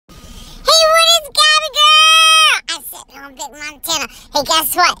Lubbock, Montana. Hey,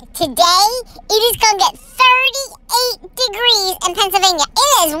 guess what? Today, it is going to get 38 degrees in Pennsylvania.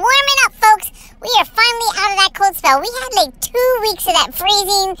 It is warming up, folks. We are finally out of that cold spell. We had like 2 weeks of that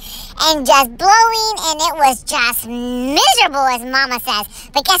freezing and just blowing, and it was just miserable, as Mama says.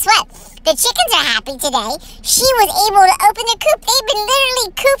 But guess what? The chickens are happy today. She was able to open the coop. They've been literally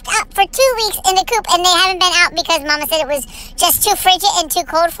cooped up for 2 weeks in the coop, and they haven't been out because Mama said it was just too frigid and too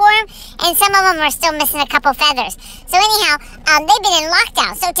cold for them, and some of them are still missing a couple feathers. So anyhow, they've been in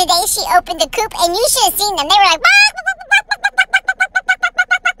lockdown. So today she opened the coop, and you should have seen them. They were like,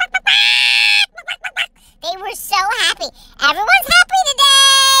 they were so happy. Everyone's happy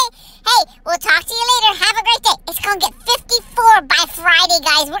today. Hey, we'll talk to you later. Have a great day. It's going to get 54 by Friday,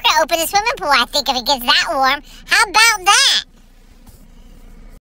 guys. We're going to open the swimming pool, I think, if it gets that warm. How about that?